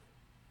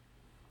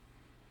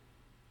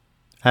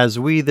As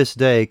we this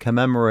day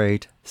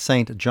commemorate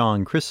St.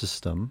 John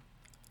Chrysostom,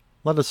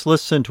 let us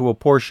listen to a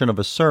portion of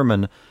a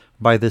sermon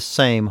by this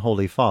same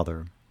Holy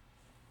Father.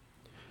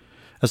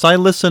 As I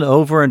listen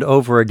over and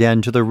over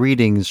again to the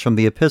readings from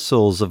the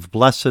epistles of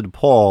Blessed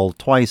Paul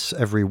twice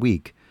every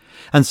week,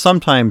 and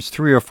sometimes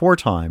 3 or 4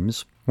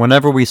 times,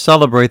 whenever we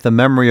celebrate the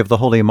memory of the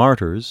holy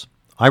martyrs,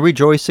 I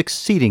rejoice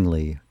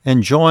exceedingly,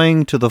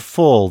 enjoying to the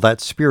full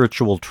that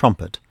spiritual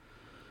trumpet.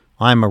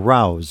 I am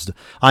aroused,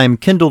 I am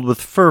kindled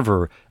with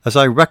fervor as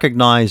I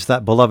recognize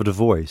that beloved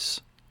voice.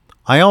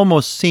 I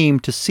almost seem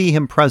to see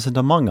him present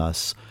among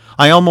us.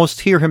 I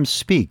almost hear him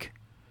speak.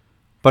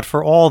 But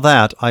for all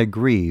that I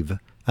grieve,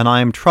 and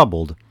I am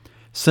troubled,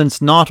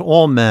 since not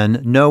all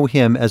men know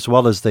him as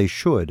well as they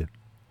should.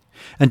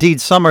 Indeed,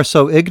 some are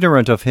so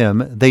ignorant of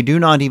him they do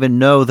not even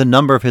know the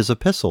number of his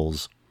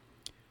epistles.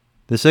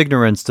 This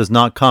ignorance does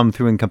not come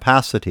through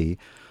incapacity,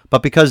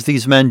 but because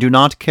these men do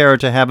not care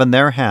to have in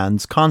their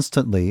hands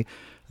constantly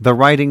the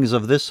writings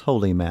of this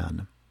holy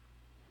man.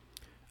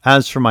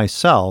 As for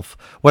myself,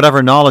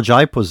 whatever knowledge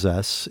I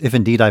possess, if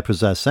indeed I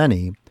possess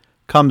any,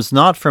 comes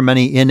not from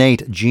any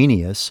innate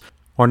genius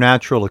or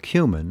natural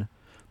acumen,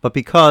 but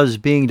because,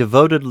 being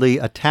devotedly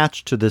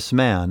attached to this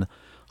man,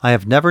 I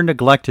have never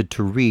neglected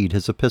to read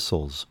his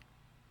epistles.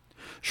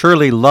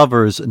 Surely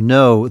lovers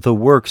know the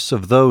works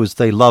of those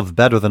they love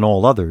better than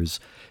all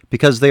others,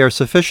 because they are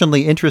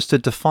sufficiently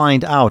interested to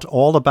find out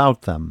all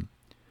about them.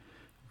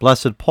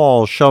 Blessed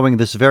Paul, showing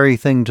this very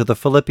thing to the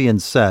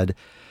Philippians, said,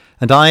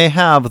 "And I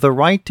have the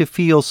right to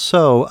feel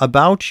so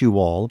about you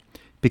all,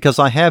 because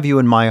I have you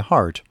in my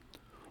heart,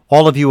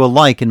 all of you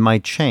alike in my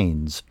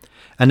chains,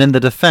 and in the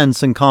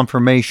defense and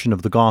confirmation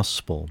of the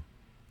gospel.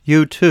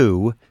 You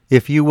too,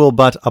 if you will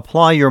but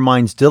apply your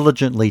minds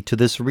diligently to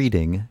this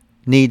reading,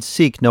 need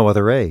seek no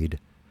other aid.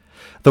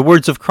 The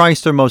words of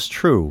Christ are most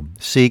true.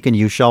 Seek, and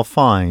you shall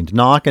find.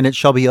 Knock, and it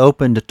shall be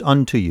opened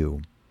unto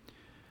you.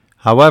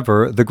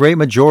 However, the great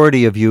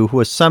majority of you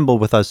who assemble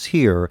with us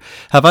here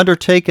have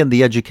undertaken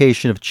the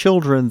education of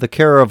children, the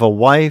care of a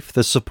wife,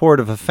 the support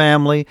of a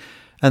family,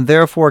 and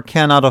therefore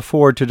cannot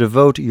afford to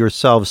devote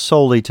yourselves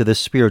solely to this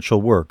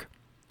spiritual work.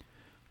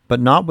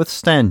 But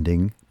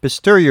notwithstanding,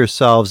 bestir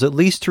yourselves at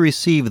least to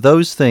receive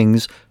those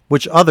things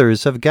which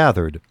others have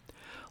gathered.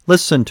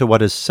 Listen to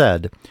what is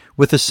said,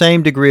 with the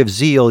same degree of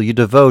zeal you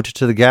devote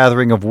to the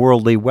gathering of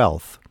worldly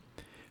wealth.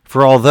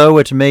 For although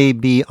it may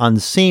be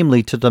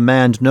unseemly to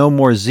demand no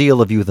more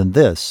zeal of you than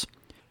this,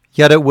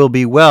 yet it will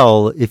be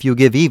well if you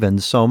give even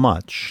so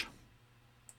much.